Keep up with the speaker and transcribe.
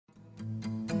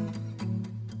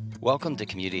Welcome to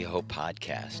Community Hope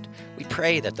Podcast. We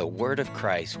pray that the word of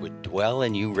Christ would dwell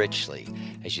in you richly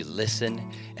as you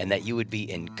listen and that you would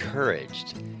be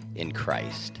encouraged in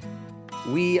Christ.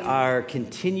 We are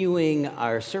continuing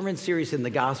our sermon series in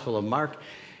the Gospel of Mark,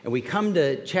 and we come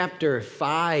to chapter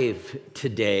 5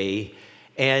 today.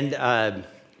 And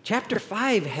chapter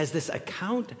 5 has this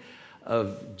account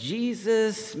of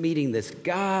Jesus meeting this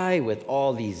guy with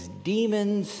all these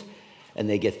demons, and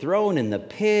they get thrown in the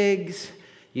pigs.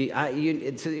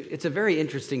 It's a very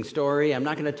interesting story. I'm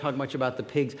not going to talk much about the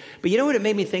pigs. But you know what it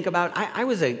made me think about? I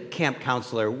was a camp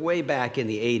counselor way back in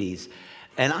the 80s.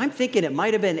 And I'm thinking it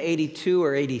might have been 82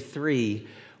 or 83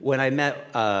 when I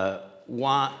met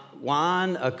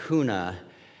Juan Acuna.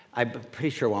 I'm pretty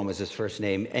sure Juan was his first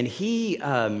name. And he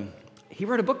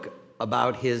wrote a book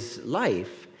about his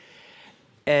life.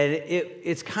 And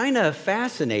it's kind of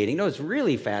fascinating. No, it's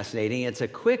really fascinating. It's a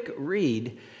quick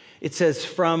read. It says,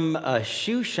 from a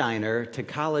shoe shiner to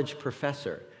college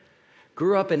professor.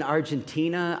 Grew up in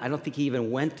Argentina. I don't think he even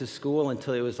went to school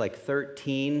until he was like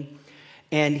 13.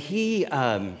 And he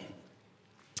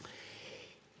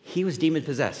was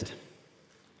demon-possessed.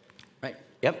 Right?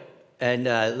 Yep. And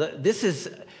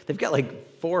they've got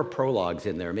like 4 prologues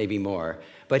in there, maybe more.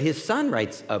 But his son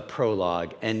writes a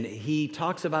prologue, and he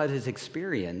talks about his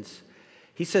experience.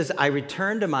 He says, I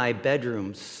returned to my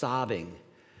bedroom sobbing.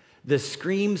 The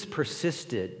screams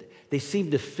persisted. They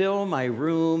seemed to fill my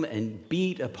room and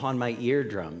beat upon my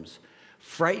eardrums.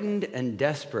 Frightened and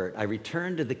desperate, I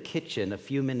returned to the kitchen a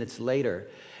few minutes later.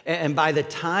 And by the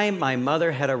time my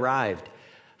mother had arrived,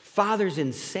 Father's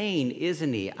insane,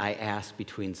 isn't he? I asked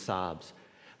between sobs.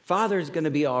 Father's going to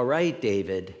be all right,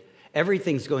 David.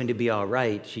 Everything's going to be all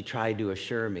right, she tried to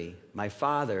assure me. My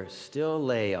father still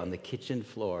lay on the kitchen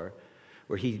floor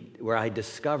where I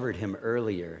discovered him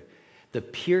earlier. The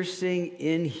piercing,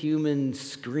 inhuman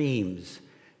screams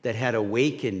that had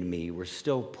awakened me were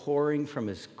still pouring from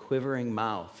his quivering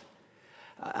mouth.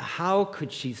 How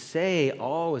could she say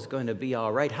all was going to be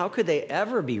all right? How could they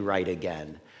ever be right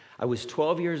again? I was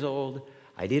 12 years old.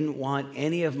 I didn't want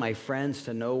any of my friends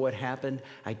to know what happened.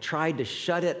 I tried to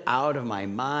shut it out of my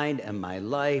mind and my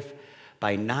life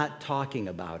by not talking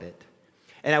about it.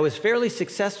 And I was fairly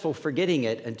successful forgetting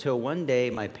it until one day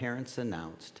my parents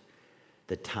announced,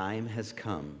 the time has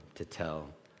come to tell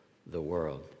the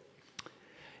world.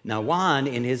 Now, Juan,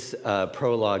 in his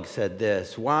prologue, said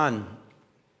this. Juan,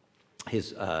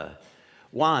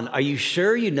 are you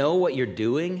sure you know what you're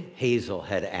doing? Hazel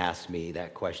had asked me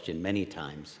that question many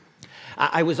times.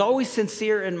 I was always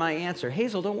sincere in my answer.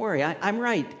 Hazel, don't worry, I'm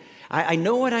right. I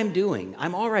know what I'm doing.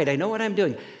 I'm all right. I know what I'm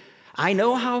doing. I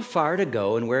know how far to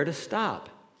go and where to stop.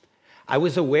 I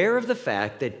was aware of the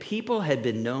fact that people had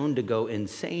been known to go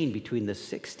insane between the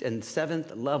 6th and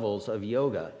 7th levels of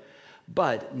yoga,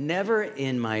 but never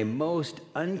in my most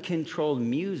uncontrolled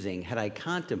musing had I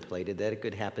contemplated that it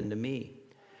could happen to me.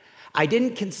 I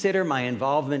didn't consider my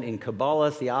involvement in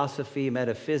Kabbalah, theosophy,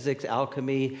 metaphysics,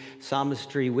 alchemy,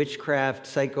 sophistry, witchcraft,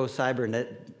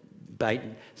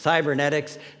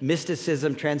 cybernetics,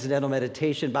 mysticism, transcendental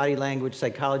meditation, body language,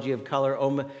 psychology of color,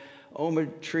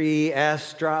 ometry,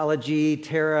 astrology,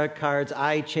 tarot cards,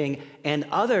 I Ching, and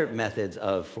other methods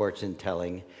of fortune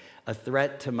telling a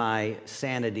threat to my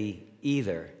sanity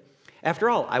either. After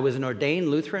all, I was an ordained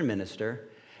Lutheran minister,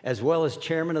 as well as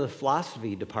chairman of the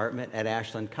philosophy department at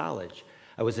Ashland College.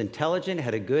 I was intelligent,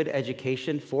 had a good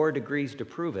education, 4 degrees to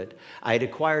prove it. I had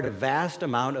acquired a vast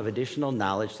amount of additional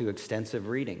knowledge through extensive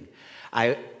reading.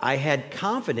 I had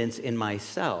confidence in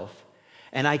myself,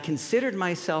 and I considered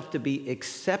myself to be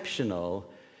exceptional,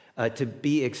 I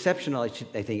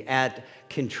think, at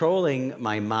controlling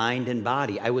my mind and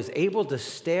body. I was able to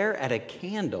stare at a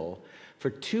candle for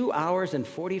 2 hours and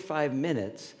 45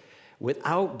 minutes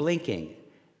without blinking.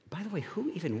 By the way,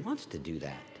 who even wants to do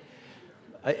that?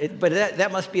 But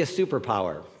that must be a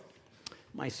superpower.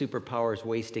 My superpower is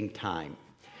wasting time.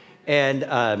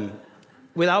 And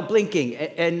without blinking.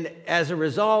 And as a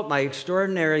result, my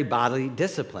extraordinary bodily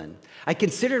discipline. I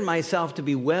considered myself to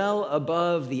be well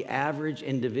above the average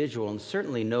individual and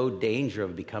certainly no danger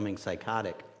of becoming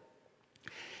psychotic.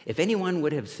 If anyone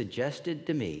would have suggested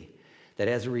to me that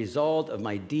as a result of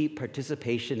my deep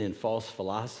participation in false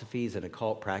philosophies and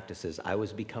occult practices, I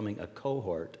was becoming a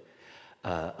cohort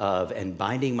of and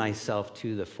binding myself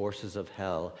to the forces of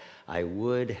hell, I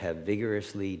would have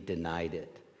vigorously denied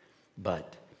it.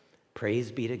 But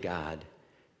praise be to God,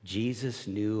 Jesus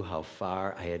knew how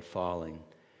far I had fallen,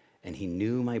 and he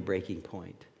knew my breaking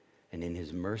point. And in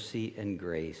his mercy and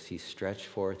grace, he stretched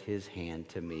forth his hand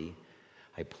to me.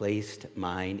 I placed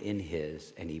mine in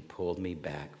his, and he pulled me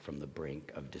back from the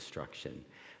brink of destruction.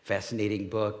 Fascinating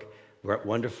book.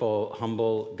 wonderful,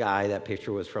 humble guy. That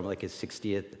picture was from like his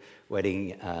 60th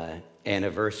wedding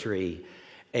anniversary.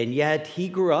 And yet he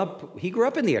grew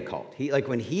up in the occult.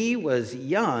 When he was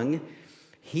young,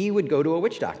 he would go to a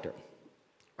witch doctor,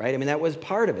 right? I mean, that was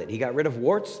part of it. He got rid of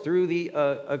warts through the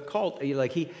occult.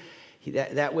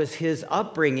 That was his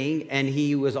upbringing, and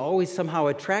he was always somehow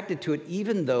attracted to it,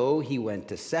 even though he went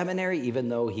to seminary, even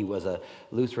though he was a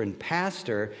Lutheran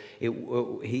pastor.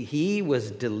 He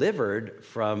was delivered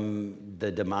from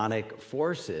the demonic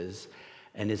forces,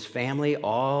 and his family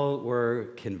all were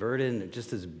converted.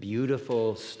 Just this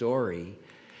beautiful story.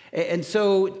 And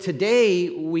so today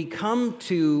we come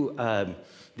to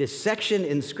this section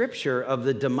in Scripture of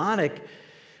the demonic,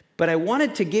 but I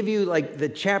wanted to give you like the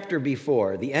chapter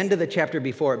before, the end of the chapter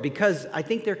before, because I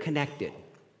think they're connected.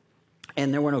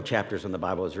 And there were no chapters when the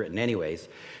Bible was written anyways.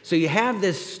 So you have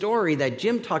this story that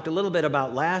Jim talked a little bit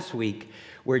about last week,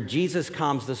 where Jesus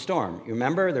calms the storm. You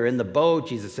remember? They're in the boat.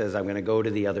 Jesus says, I'm going to go to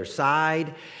the other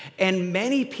side. And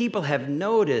many people have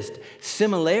noticed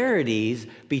similarities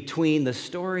between the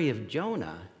story of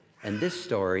Jonah and this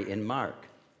story in Mark,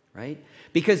 right?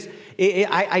 Because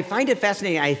I find it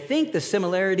fascinating. I think the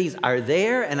similarities are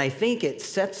there, and I think it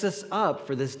sets us up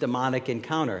for this demonic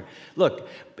encounter. Look,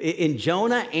 in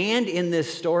Jonah and in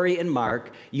this story in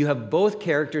Mark, you have both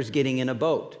characters getting in a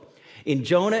boat. In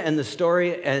Jonah and the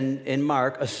story in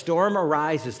Mark, a storm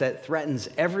arises that threatens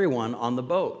everyone on the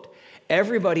boat.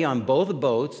 Everybody on both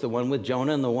boats, the one with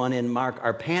Jonah and the one in Mark,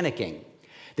 are panicking.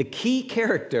 The key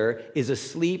character is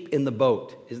asleep in the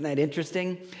boat. Isn't that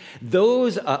interesting?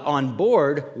 Those on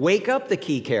board wake up the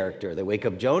key character. They wake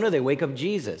up Jonah, they wake up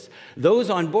Jesus. Those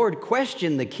on board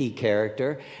question the key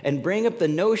character and bring up the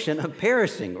notion of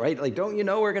perishing, right? Like, don't you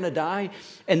know we're going to die?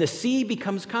 And the sea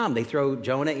becomes calm. They throw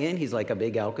Jonah in. He's like a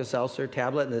big Alka-Seltzer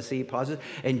tablet, and the sea pauses.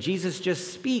 And Jesus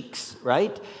just speaks,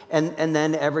 right? And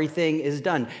then everything is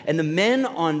done. And the men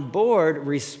on board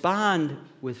respond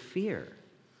with fear.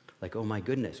 Like, oh my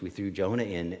goodness, we threw Jonah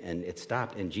in and it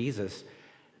stopped. And Jesus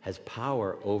has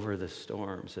power over the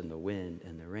storms and the wind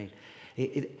and the rain.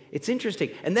 It's interesting.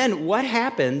 And then what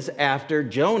happens after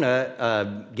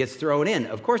Jonah gets thrown in?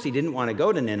 Of course, he didn't want to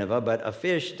go to Nineveh, but a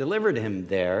fish delivered him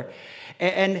there.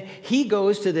 And he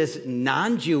goes to this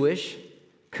non-Jewish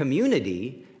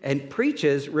community and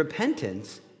preaches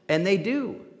repentance, and they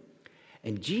do.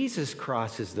 And Jesus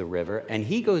crosses the river, and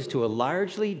he goes to a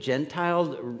largely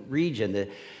Gentile region,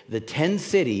 the 10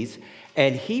 cities,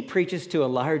 and he preaches to a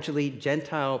largely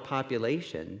Gentile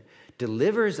population,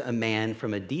 delivers a man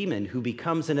from a demon who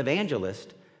becomes an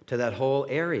evangelist to that whole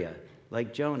area,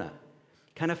 like Jonah.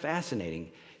 Kind of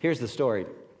fascinating. Here's the story.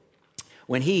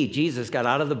 When Jesus, got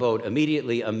out of the boat,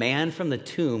 immediately a man from the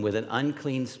tomb with an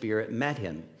unclean spirit met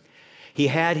him. He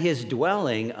had his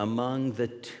dwelling among the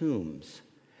tombs.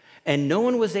 And no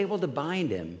one was able to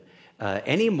bind him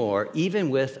anymore,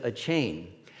 even with a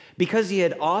chain, because he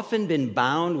had often been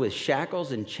bound with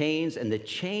shackles and chains, and the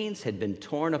chains had been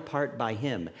torn apart by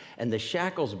him, and the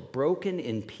shackles broken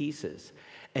in pieces,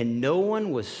 and no one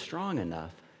was strong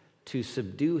enough to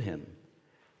subdue him.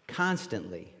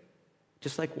 Constantly,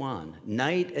 just like Juan,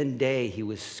 night and day, he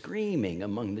was screaming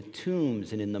among the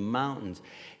tombs and in the mountains,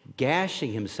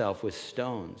 gashing himself with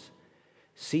stones.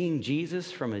 Seeing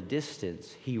Jesus from a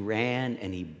distance, he ran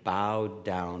and he bowed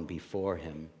down before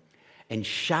him and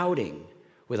shouting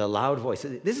with a loud voice.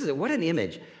 What an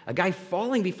image. A guy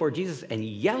falling before Jesus and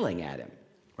yelling at him,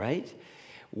 right?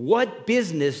 What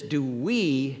business do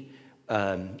we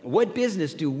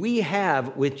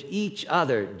have with each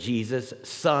other, Jesus,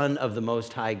 Son of the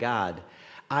Most High God?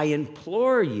 I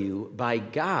implore you, by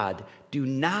God, do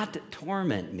not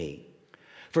torment me.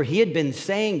 For he had been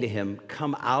saying to him,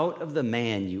 come out of the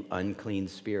man, you unclean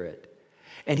spirit.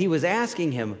 And he was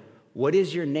asking him, what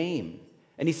is your name?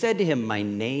 And he said to him, my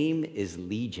name is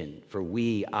Legion, for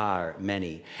we are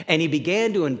many. And he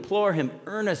began to implore him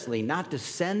earnestly not to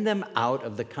send them out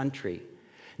of the country.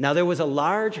 Now there was a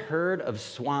large herd of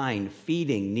swine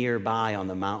feeding nearby on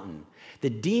the mountain. The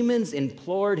demons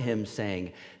implored him,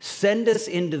 saying, send us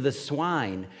into the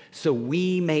swine so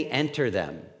we may enter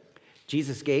them.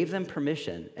 Jesus gave them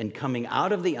permission, and coming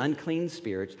out of the unclean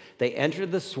spirits, they entered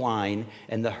the swine,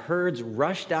 and the herds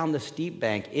rushed down the steep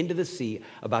bank into the sea.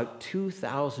 About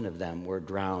 2,000 of them were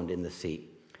drowned in the sea.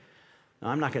 Now,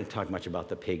 I'm not going to talk much about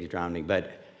the pigs drowning,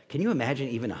 but can you imagine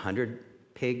even 100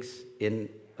 pigs in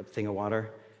a thing of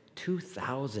water?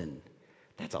 2,000.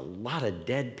 That's a lot of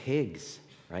dead pigs,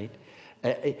 right?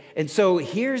 And so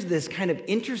here's this kind of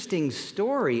interesting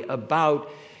story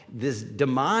about this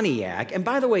demoniac. And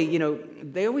by the way,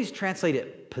 they always translate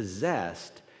it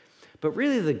possessed, but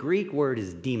really the Greek word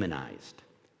is demonized.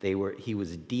 He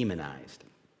was demonized.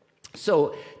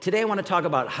 So today I want to talk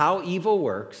about how evil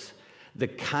works, the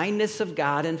kindness of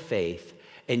God and faith,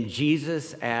 and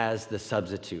Jesus as the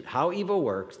substitute. How evil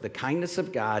works, the kindness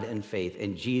of God and faith,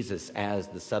 and Jesus as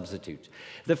the substitute.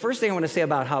 The first thing I want to say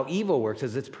about how evil works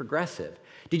is it's progressive.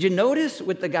 Did you notice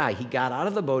with the guy? He got out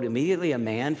of the boat. Immediately a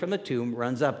man from the tomb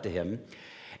runs up to him,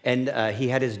 and he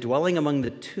had his dwelling among the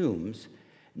tombs.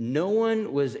 No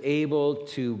one was able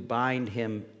to bind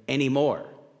him anymore.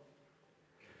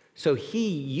 So he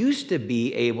used to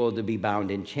be able to be bound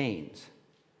in chains.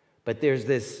 But there's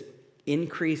this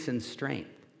increase in strength.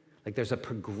 Like there's a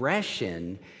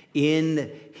progression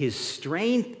in his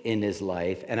strength in his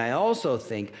life. And I also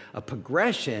think a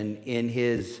progression in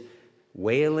his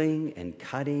wailing and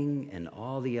cutting and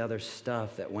all the other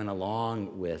stuff that went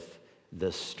along with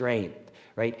the strength,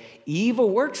 right? Evil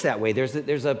works that way.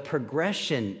 There's a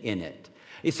progression in it.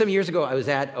 Some years ago, I was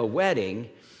at a wedding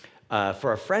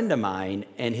for a friend of mine,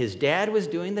 and his dad was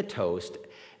doing the toast,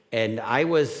 and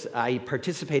I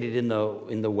participated in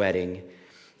the wedding,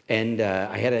 and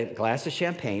I had a glass of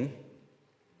champagne,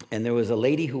 and there was a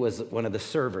lady who was one of the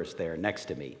servers there next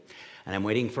to me, and I'm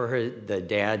waiting for the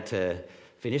dad to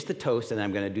finish the toast, and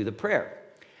I'm going to do the prayer.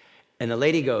 And the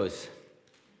lady goes,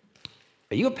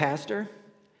 "Are you a pastor?"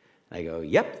 I go,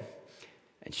 "Yep."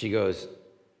 And she goes,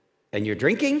 "And you're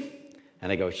drinking?"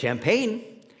 And I go, "Champagne."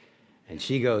 And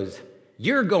she goes,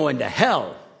 "You're going to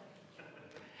hell."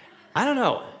 I don't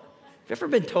know. Have you ever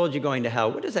been told you're going to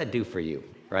hell? What does that do for you,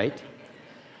 right?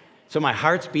 So my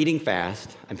heart's beating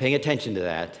fast. I'm paying attention to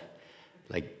that.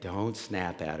 Like, don't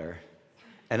snap at her.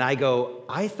 And I go,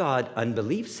 "I thought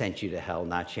unbelief sent you to hell,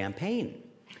 not champagne,"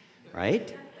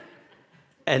 right?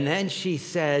 And then she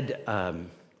said, and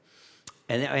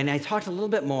I talked a little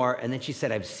bit more, and then she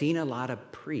said, "I've seen a lot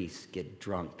of priests get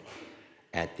drunk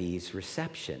at these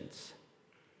receptions."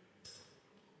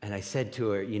 And I said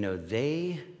to her,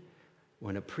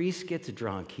 when a priest gets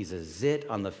drunk, he's a zit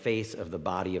on the face of the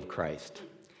body of Christ.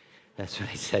 That's what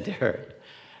I said to her.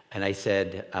 And I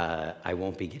said, "I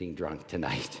won't be getting drunk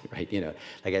tonight," right?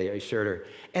 Like I assured her.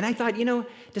 And I thought,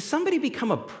 does somebody become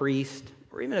a priest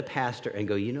or even a pastor and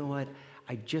go, "You know what?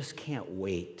 I just can't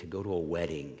wait to go to a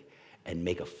wedding and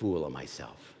make a fool of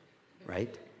myself,"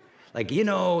 right? Like,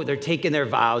 they're taking their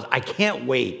vows. I can't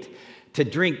wait to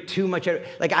drink too much.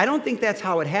 Like, I don't think that's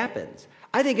how it happens.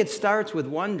 I think it starts with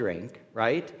one drink,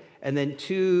 right? And then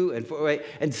two and four, right?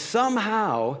 And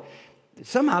somehow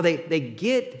they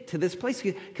get to this place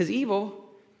because evil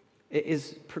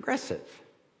is progressive,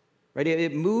 right?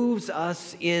 It moves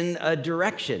us in a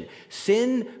direction.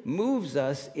 Sin moves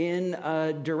us in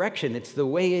a direction. It's the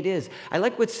way it is. I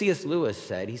like what C.S. Lewis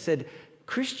said. He said,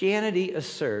 Christianity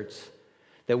asserts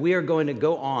that we are going to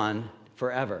go on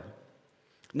forever.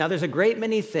 Now, there's a great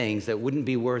many things that wouldn't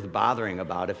be worth bothering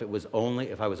about if I was only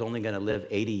going to live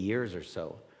 80 years or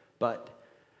so. But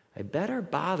I better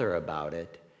bother about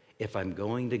it if I'm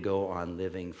going to go on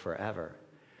living forever.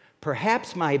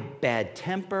 Perhaps my bad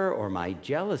temper or my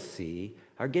jealousy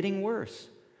are getting worse.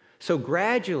 So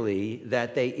gradually,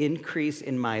 the increase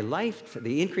in my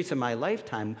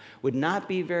lifetime would not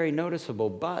be very noticeable,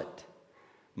 but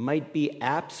might be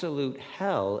absolute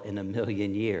hell in a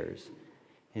million years.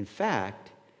 In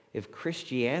fact, if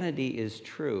Christianity is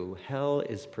true, hell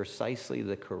is precisely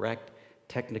the correct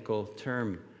technical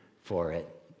term for it.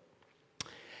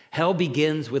 Hell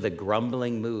begins with a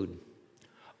grumbling mood,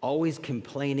 always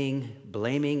complaining,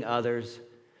 blaming others,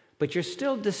 but you're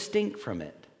still distinct from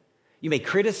it. You may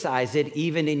criticize it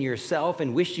even in yourself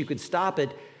and wish you could stop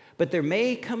it, but there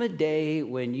may come a day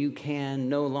when you can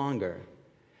no longer.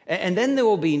 And then there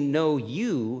will be no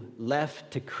you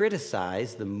left to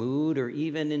criticize the mood or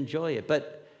even enjoy it,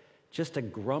 but just a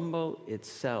grumble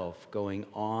itself going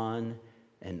on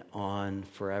and on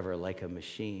forever like a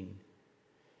machine.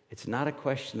 It's not a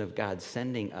question of God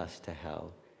sending us to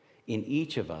hell. In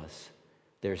each of us,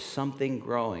 there's something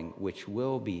growing which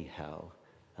will be hell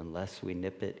unless we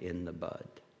nip it in the bud.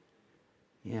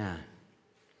 Yeah.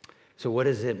 So what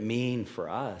does it mean for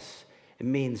us? It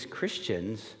means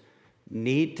Christians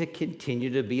need to continue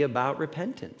to be about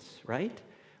repentance, right?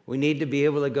 We need to be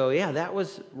able to go, yeah, that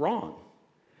was wrong.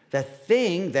 That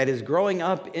thing that is growing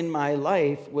up in my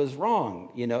life was wrong.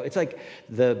 It's like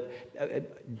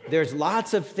there's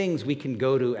lots of things we can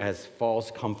go to as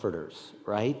false comforters,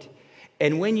 right?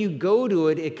 And when you go to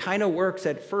it, it kind of works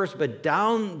at first, but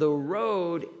down the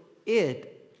road,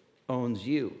 it owns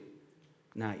you,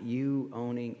 not you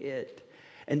owning it.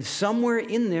 And somewhere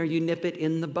in there, you nip it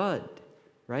in the bud,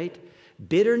 right?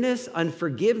 Bitterness,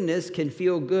 unforgiveness can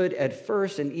feel good at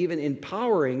first and even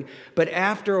empowering, but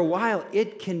after a while,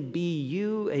 it can be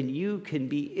you and you can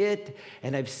be it.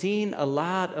 And I've seen a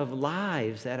lot of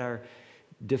lives that are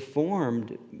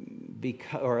deformed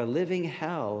or a living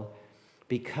hell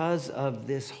because of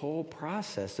this whole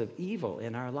process of evil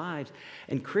in our lives.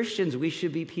 And Christians, we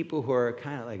should be people who are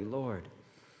kind of like, Lord,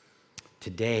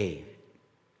 today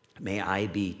may I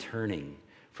be turning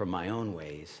from my own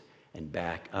ways and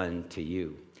back unto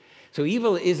you. So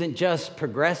evil isn't just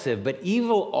progressive, but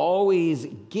evil always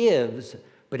gives,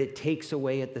 but it takes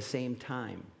away at the same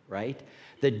time, right?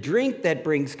 The drink that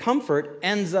brings comfort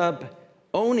ends up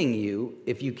owning you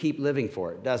if you keep living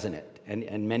for it, doesn't it?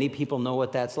 And many people know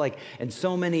what that's like. And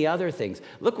so many other things.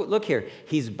 Look here.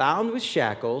 He's bound with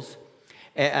shackles,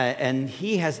 and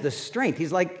he has the strength.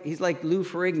 He's like Lou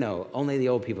Ferrigno. Only the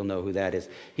old people know who that is.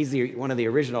 He's one of the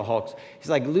original Hulks. He's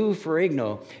like Lou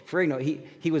Ferrigno.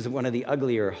 He was one of the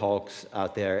uglier Hulks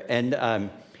out there. And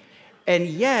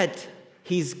yet,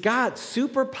 he's got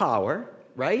superpower,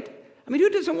 right? I mean, who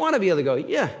doesn't want to be able to go,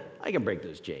 yeah, I can break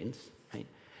those chains, right?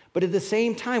 But at the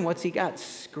same time, what's he got?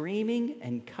 Screaming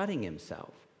and cutting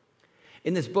himself.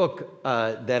 In this book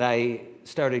that I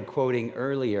started quoting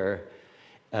earlier,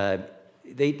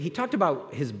 he talked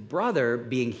about his brother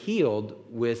being healed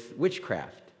with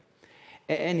witchcraft.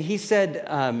 And he said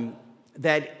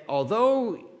that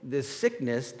although the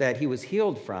sickness that he was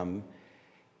healed from,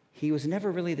 he was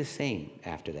never really the same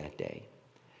after that day.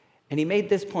 And he made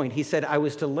this point. He said, I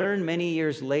was to learn many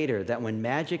years later that when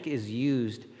magic is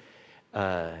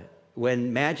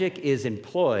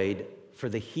employed for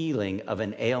the healing of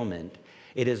an ailment,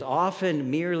 it is often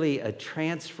merely a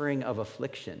transferring of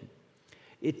affliction.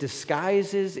 It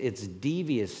disguises its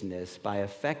deviousness by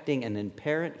affecting an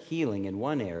apparent healing in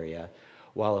one area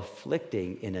while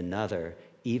afflicting in another,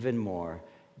 even more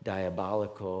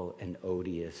diabolical and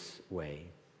odious way.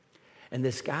 And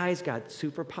this guy's got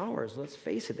superpowers. Let's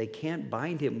face it, they can't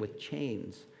bind him with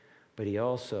chains, but he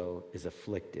also is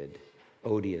afflicted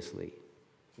odiously.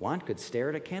 One could stare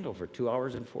at a candle for 2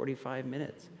 hours and 45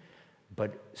 minutes,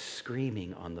 but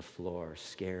screaming on the floor,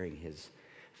 scaring his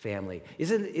family.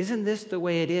 Isn't this the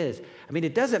way it is? I mean,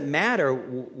 it doesn't matter,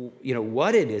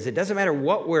 what it is. It doesn't matter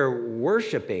what we're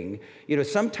worshiping.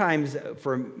 Sometimes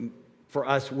for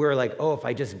us, we're like, oh, if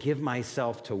I just give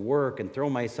myself to work and throw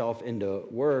myself into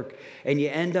work, and you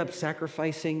end up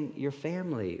sacrificing your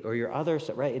family or your others,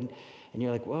 right? And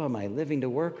you're like, well, am I living to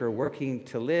work or working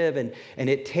to live? And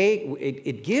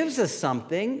it gives us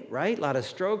something, right? A lot of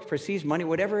strokes, prestige, money,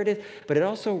 whatever it is, but it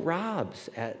also robs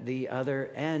at the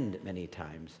other end many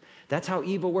times. That's how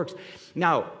evil works.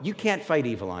 Now, you can't fight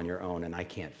evil on your own, and I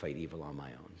can't fight evil on my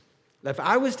own. If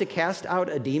I was to cast out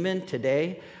a demon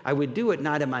today, I would do it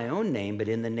not in my own name, but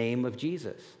in the name of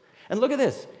Jesus. And look at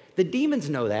this. The demons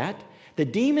know that. The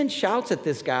demon shouts at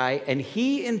this guy, and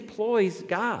he employs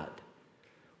God.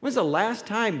 When's the last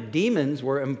time demons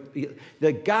were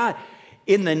the God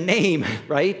in the name,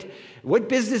 right? What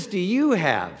business do you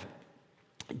have?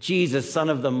 Jesus, Son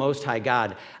of the Most High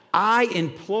God, I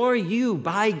implore you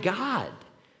by God.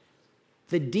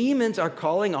 The demons are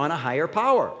calling on a higher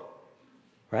power,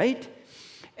 right?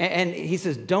 And he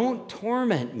says, don't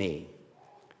torment me.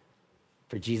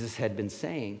 For Jesus had been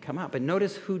saying, come out. But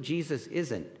notice who Jesus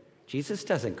isn't. Jesus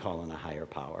doesn't call on a higher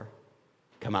power.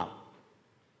 Come out.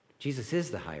 Jesus is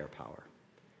the higher power.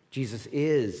 Jesus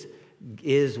is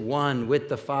one with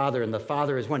the Father, and the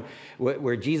Father is one.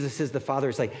 Where Jesus is the Father,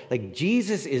 it's like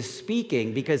Jesus is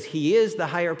speaking because he is the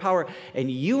higher power.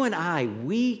 And you and I,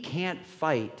 we can't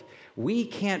fight. We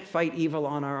can't fight evil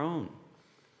on our own.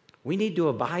 We need to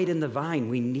abide in the vine.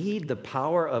 We need the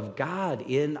power of God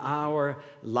in our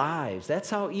lives. That's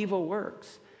how evil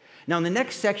works. Now, in the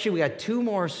next section, we got 2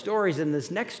 more stories. In this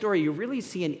next story, you really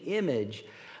see an image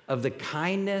of the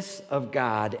kindness of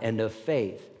God and of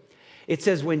faith. It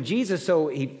says when Jesus, so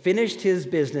he finished his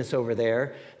business over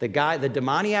there, the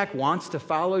demoniac wants to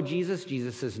follow Jesus.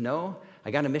 Jesus says, no,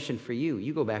 I got a mission for you.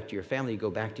 You go back to your family, you go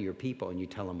back to your people, and you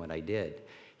tell them what I did.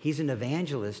 He's an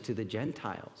evangelist to the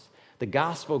Gentiles. The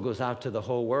gospel goes out to the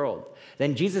whole world.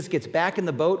 Then Jesus gets back in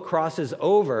the boat, crosses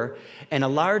over, and a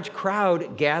large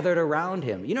crowd gathered around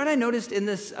him. You know what I noticed in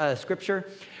this scripture?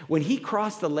 When he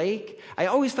crossed the lake, I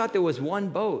always thought there was one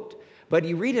boat. But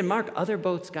you read in Mark, other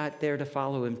boats got there to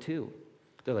follow him too.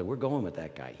 They're like, we're going with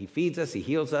that guy. He feeds us, he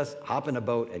heals us, hop in a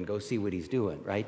boat and go see what he's doing, right?